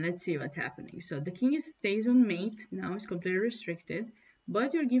 And let's see what's happening. So the king stays on mate. Now it's completely restricted.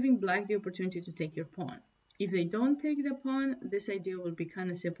 But you're giving black the opportunity to take your pawn. If they don't take the pawn, this idea will be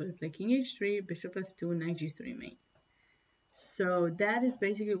kind of simple. You play king h3, bishop f2, knight g3 mate. So that is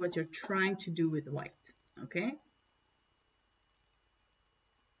basically what you're trying to do with white. Okay?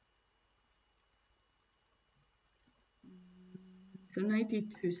 So knight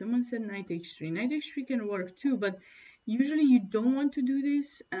e2, someone said knight h3. Knight h3 can work too, but usually you don't want to do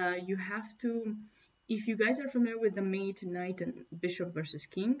this. You have to, if you guys are familiar with the mate, knight, and bishop versus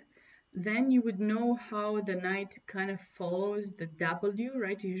king, then you would know how the knight kind of follows the W,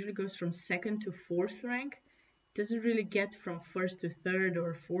 right? It usually goes from second to fourth rank. It doesn't really get from first to third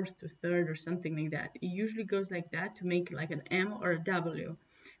or fourth to third or something like that. It usually goes like that to make like an M or a W.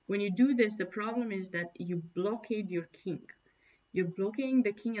 When you do this, the problem is that you blockade your king. You're blocking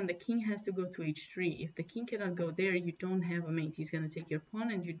the king, and the king has to go to h3. If the king cannot go there, you don't have a mate. He's going to take your pawn,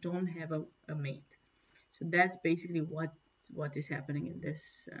 and you don't have a mate. So that's basically what is happening in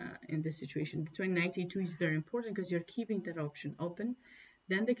this situation. That's why knight e2 is very important, because you're keeping that option open.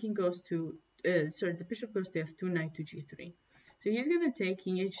 Then the king goes to, the bishop goes to f2, knight to g3. So he's going to take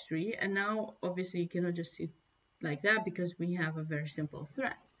king h3, and now obviously you cannot just sit like that because we have a very simple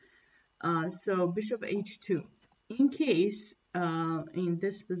threat. So bishop h2. In case in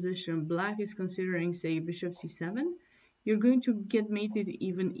this position black is considering, say, bishop c7, you're going to get mated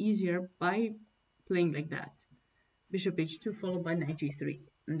even easier by playing like that. Bishop h2 followed by knight g3.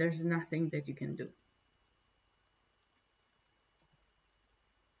 And there's nothing that you can do.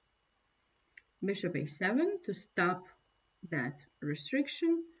 Bishop a7 to stop that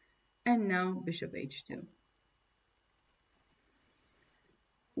restriction. And now bishop h2.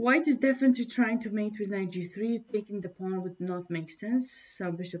 White is definitely trying to mate with knight g3. Taking the pawn would not make sense.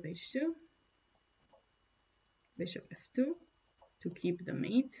 So bishop h2. Bishop f2 to keep the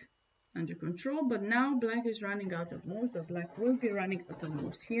mate under control. But now black is running out of moves, or black will be running out of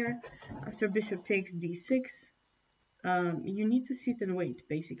moves here. After bishop takes d6, you need to sit and wait,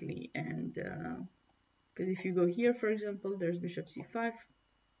 basically. And because if you go here, for example, there's bishop c5.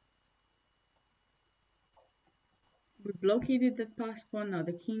 We blockaded that pass pawn. Now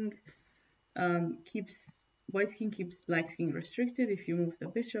the king white's king keeps black's king restricted. If you move the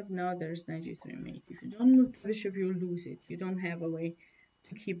bishop, now there's knight g3 mate. If you don't move the bishop, you lose it. You don't have a way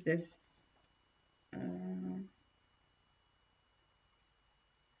to keep this.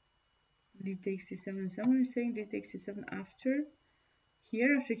 D takes c7. Someone is saying d takes c7 after.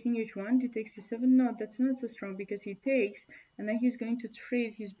 Here, after king h1, d takes c7. No, that's not so strong because he takes, and then he's going to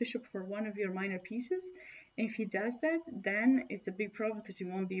trade his bishop for one of your minor pieces. And if he does that, then it's a big problem because you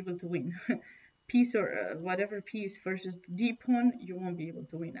won't be able to win. Piece or whatever piece versus the d pawn, you won't be able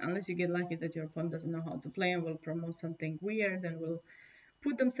to win unless you get lucky that your pawn doesn't know how to play and will promote something weird and will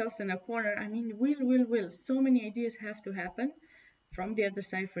put themselves in a corner. I mean, will. So many ideas have to happen from the other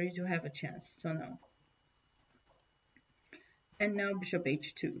side for you to have a chance. So no. And now bishop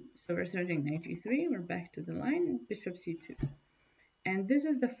h2. So we're threading knight g3. We're back to the line. Bishop c2. And this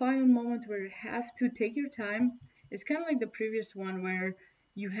is the final moment where you have to take your time. It's kind of like the previous one where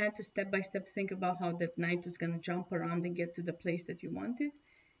you had to step by step think about how that knight was going to jump around and get to the place that you wanted.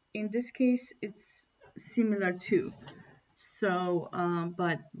 In this case, it's similar too. So,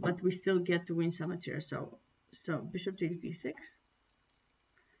 but we still get to win some material. So bishop takes d6.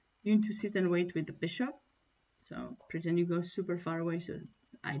 You need to sit and wait with the bishop. So pretend you go super far away, so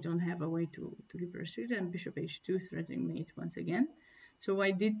I don't have a way to keep restricted. And bishop h2 threatening mate once again. So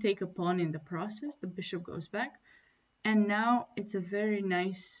I did take a pawn in the process. The bishop goes back. And now it's a very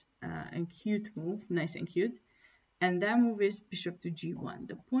nice and cute move. Nice and cute. And that move is bishop to g1.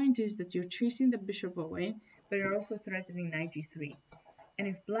 The point is that you're chasing the bishop away, but you're also threatening knight g3. And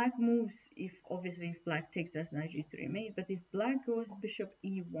if black moves, obviously if black takes, that's knight g3 mate. But if black goes bishop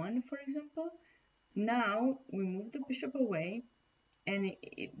e1, for example, now we move the bishop away, and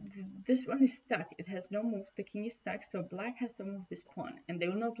this one is stuck. It has no moves. The king is stuck, so black has to move this pawn. And they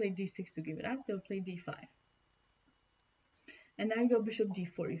will not play d6 to give it up. They'll play d5. And now you go bishop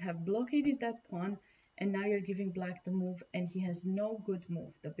d4. You have blockaded that pawn, and now you're giving black the move, and he has no good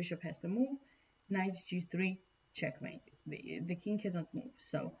move. The bishop has to move. Knight g3, checkmate. The king cannot move,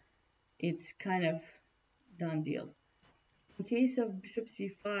 so it's kind of done deal. In case of bishop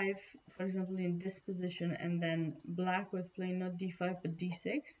c5, for example, in this position, and then black would play not d5 but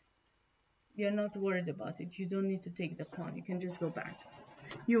d6, you're not worried about it. You don't need to take the pawn. You can just go back.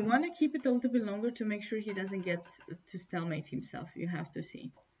 You want to keep it a little bit longer to make sure he doesn't get to stalemate himself. You have to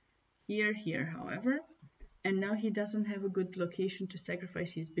see. Here, however. And now he doesn't have a good location to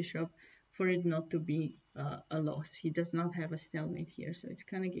sacrifice his bishop for it not to be a loss. He does not have a stalemate here, so it's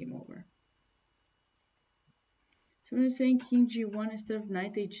kind of game over. So I'm saying king g1 instead of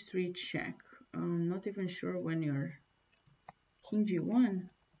knight h3 check. I'm not even sure when you're king g1.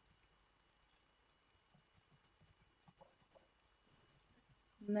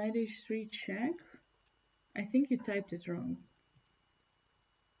 Knight h3 check. I think you typed it wrong.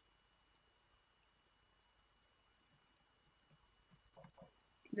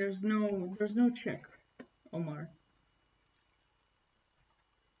 There's no check, Omar.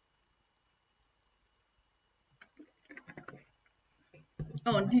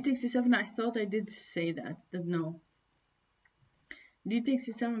 Oh, d takes c7. I thought I did say that no. D takes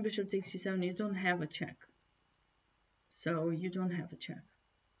c7, bishop takes c7. You don't have a check. So you don't have a check.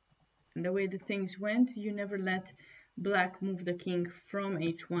 And the way the things went, you never let black move the king from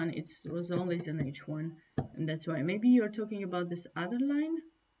h1. It was always an h1, and that's why. Maybe you're talking about this other line,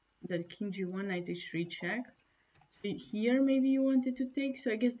 the king g1, knight h3 check. So here maybe you wanted to take,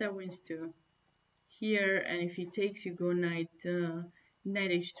 so I guess that wins too. Here, and if he takes, you go knight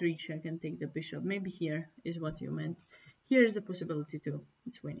h3 check and take the bishop. Maybe here is what you meant. Here is a possibility too.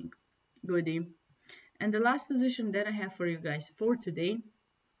 It's winning. Goodie. And the last position that I have for you guys for today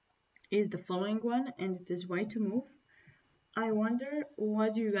is the following one, and it is white to move. I wonder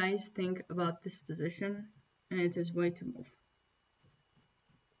what do you guys think about this position, and it is white to move.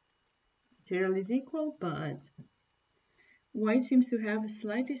 Material is equal, but white seems to have a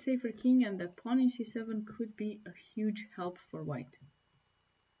slightly safer king, and the pawn in c7 could be a huge help for white.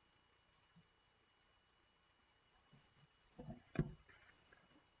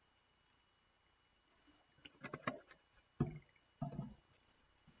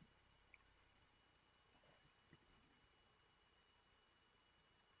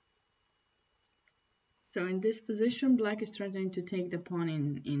 So in this position, black is threatening to take the pawn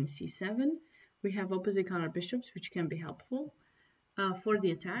in c7. We have opposite color bishops, which can be helpful for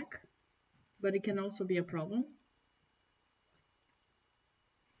the attack, but it can also be a problem.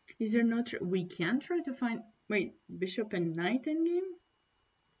 Is there not? We can try to find. Wait, bishop and knight endgame?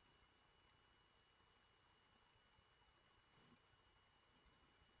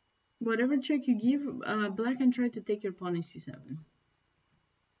 Whatever check you give, black can try to take your pawn in c7.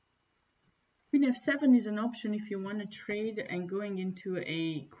 Queen f7 is an option if you want to trade and going into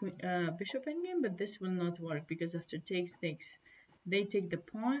a bishop endgame, but this will not work because after takes, they take the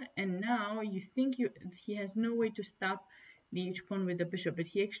pawn, and now you think he has no way to stop the h pawn with the bishop, but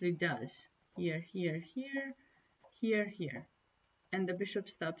he actually does. Here, here, here, here, here. And the bishop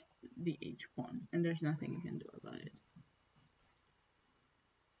stops the h pawn, and there's nothing you can do about it.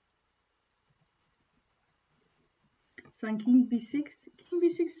 So on king b6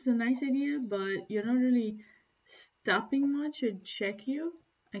 is a nice idea, but you're not really stopping much. It check you.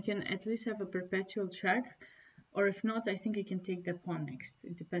 I can at least have a perpetual check, or if not, I think I can take the pawn next.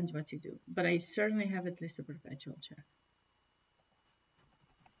 It depends what you do, but I certainly have at least a perpetual check.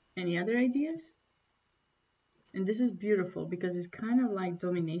 Any other ideas? And this is beautiful because it's kind of like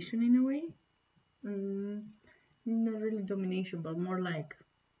domination in a way. Not really domination, but more like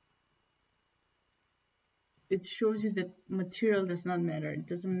it shows you that material does not matter. It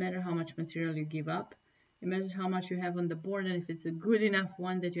doesn't matter how much material you give up. It matters how much you have on the board and if it's a good enough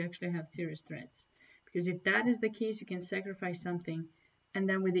one that you actually have serious threats. Because if that is the case, you can sacrifice something, and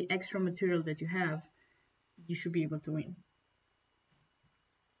then with the extra material that you have, you should be able to win.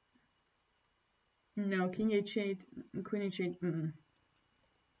 No, king h8, queen h8,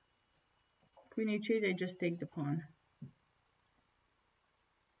 Queen h8, I just take the pawn.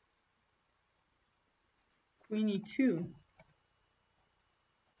 Queen e2.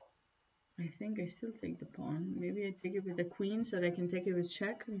 I think I still take the pawn. Maybe I take it with the queen so that I can take it with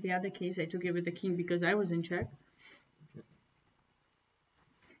check. In the other case, I took it with the king because I was in check.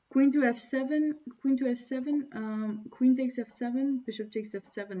 Queen to f7, queen to f7, queen takes f7, bishop takes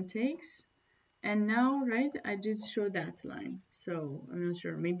f7 takes. And now, right, I did show that line. So I'm not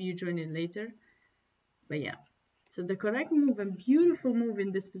sure, maybe you join it later. But yeah, so the correct move and beautiful move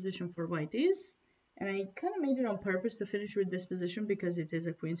in this position for white is, and I kind of made it on purpose to finish with this position because it is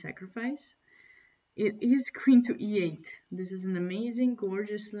a queen sacrifice. It is queen to e8. This is an amazing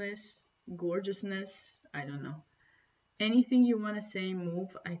gorgeousness, I don't know. Anything you want to say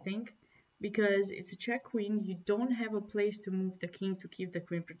move, I think, because it's a check queen. You don't have a place to move the king to keep the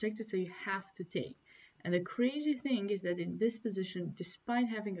queen protected, so you have to take. And the crazy thing is that in this position, despite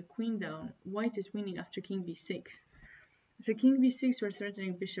having a queen down, white is winning after king b6. After king b6, we're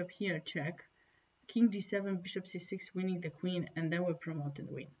threatening bishop here, check. King d7, bishop c6, winning the queen, and then we promoted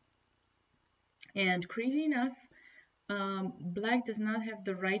the win. And crazy enough, black does not have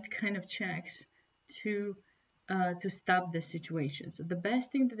the right kind of checks to stop this situation. So the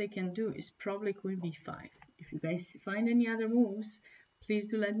best thing that they can do is probably queen b5. If you guys find any other moves, please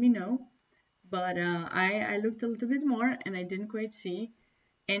do let me know. But I looked a little bit more and I didn't quite see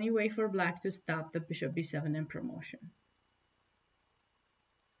any way for black to stop the bishop b7 and promotion.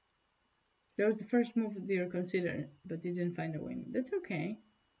 That was the first move that you considered, but you didn't find a win. That's okay.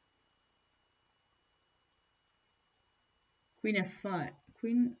 Queen f5.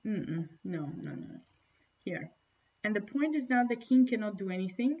 Queen, no. Here. And the point is now the king cannot do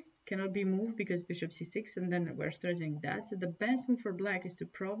anything, cannot be moved because bishop c6, and then we're threatening that. So the best move for black is to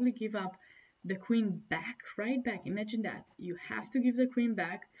probably give up the queen back, right back. Imagine that. You have to give the queen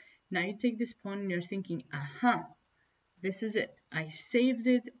back. Now you take this pawn and you're thinking, aha, this is it. I saved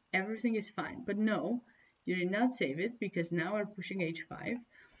it. Everything is fine. But no, you did not save it because now we're pushing h5.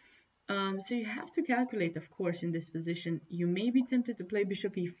 So you have to calculate, of course, in this position. You may be tempted to play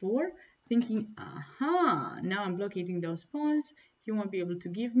bishop e4, thinking, aha, now I'm blockading those pawns. He won't be able to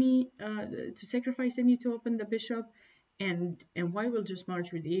give me, to sacrifice any to open the bishop. And white will just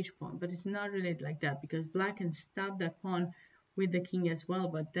march with the h pawn. But it's not really like that because black can stop that pawn with the king as well.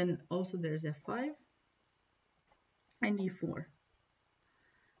 But then also there's f5 and e4.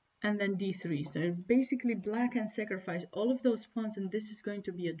 and then d3. So basically black can sacrifice all of those pawns, and this is going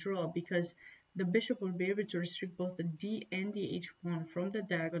to be a draw because the bishop will be able to restrict both the d and the h pawn from the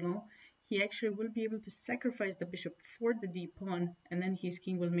diagonal. He actually will be able to sacrifice the bishop for the d pawn, and then his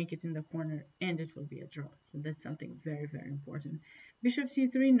king will make it in the corner, and it will be a draw. So that's something very, very important. Bishop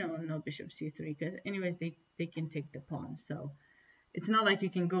c3, no bishop c3, because anyways they can take the pawn. So it's not like you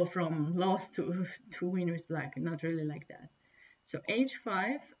can go from loss to win with black, not really like that. So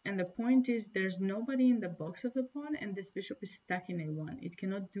h5, and the point is there's nobody in the box of the pawn, and this bishop is stuck in a1. It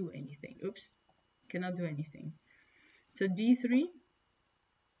cannot do anything. Oops, cannot do anything. So d3,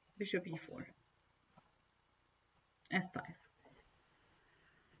 bishop e4, f5.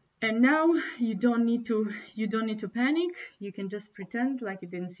 And now you don't need to panic. You can just pretend like you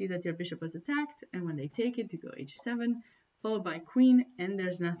didn't see that your bishop was attacked, and when they take it, you go h7, followed by queen, and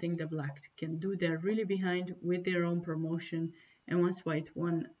there's nothing the black can do. They're really behind with their own promotion, and once white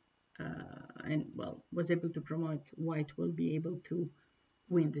won and well was able to promote, white will be able to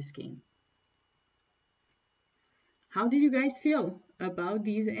win this game. How did you guys feel about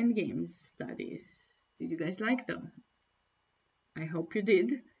these endgame studies? Did you guys like them? I hope you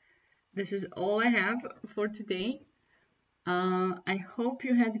did. This is all I have for today. I hope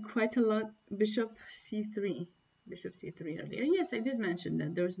you had quite a lot. Bishop c3 earlier. Yes, I did mention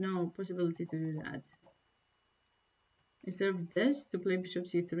that there was no possibility to do that. Instead of this, to play bishop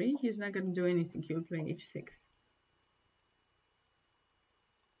c3, he's not going to do anything. He will play h6.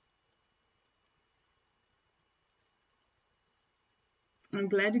 I'm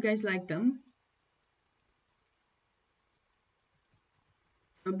glad you guys like them.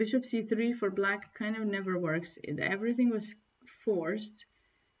 Bishop c3 for black kind of never works. Everything was forced,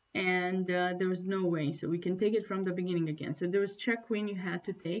 and there was no way. So we can take it from the beginning again. So there was check queen you had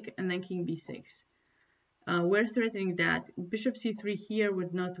to take, and then king b6. We're threatening that. Bishop c3 here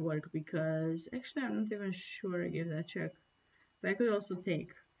would not work because actually I'm not even sure I give that check. But I could also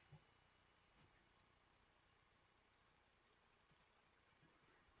take.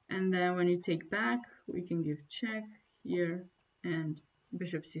 And then when you take back, we can give check here and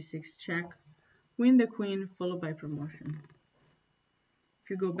bishop c6 check. Win the queen, followed by promotion. If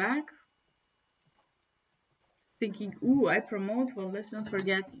you go back, thinking, ooh, I promote, well, let's not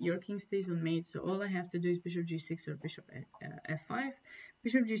forget your king stays on mate, so all I have to do is bishop g6 or bishop f5.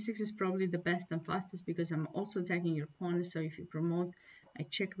 Bishop g6 is probably the best and fastest because I'm also attacking your pawn, so if you promote, I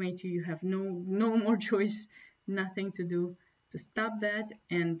checkmate you. You have no more choice, nothing to do to stop that.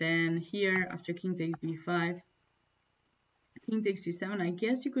 And then here, after king takes b5, king takes c7, I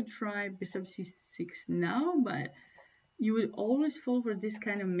guess you could try bishop c6 now, but you would always fall for this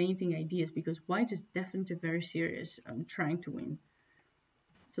kind of mating ideas because white is definitely very serious trying to win.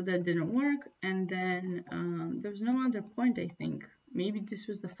 So that didn't work, and then there was no other point, I think. Maybe this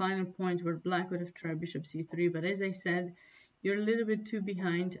was the final point where black would have tried bishop c3, but as I said, you're a little bit too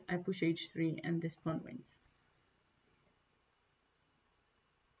behind. I push h3 and this pawn wins.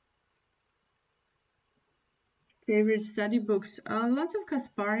 Favorite study books? Lots of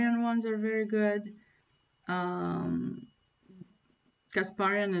Kasparian ones are very good.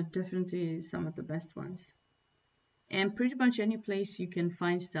 Kasparian are definitely some of the best ones. And pretty much any place you can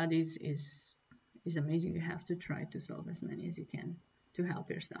find studies is amazing. You have to try to solve as many as you can to help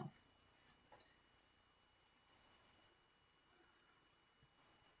yourself.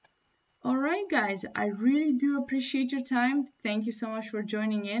 All right, guys, I really do appreciate your time. Thank you so much for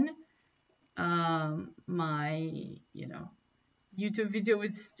joining in my, YouTube video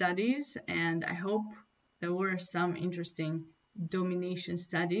with studies, and I hope there were some interesting domination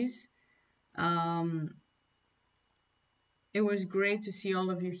studies. It was great to see all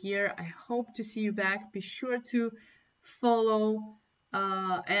of you here. I hope to see you back. Be sure to follow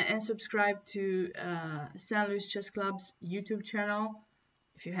and subscribe to St. Louis Chess Club's YouTube channel.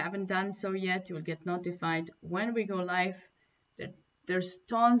 If you haven't done so yet, you will get notified when we go live. There's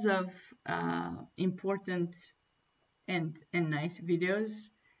tons of important and nice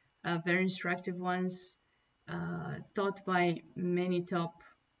videos, very instructive ones, taught by many top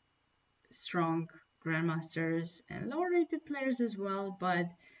strong grandmasters and lower rated players as well,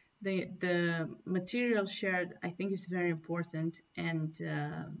 but the material shared I think is very important, and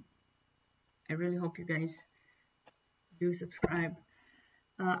I really hope you guys do subscribe.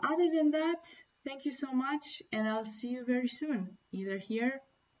 Other than that, thank you so much, and I'll see you very soon, either here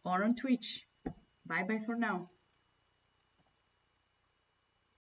or on Twitch. Bye bye for now.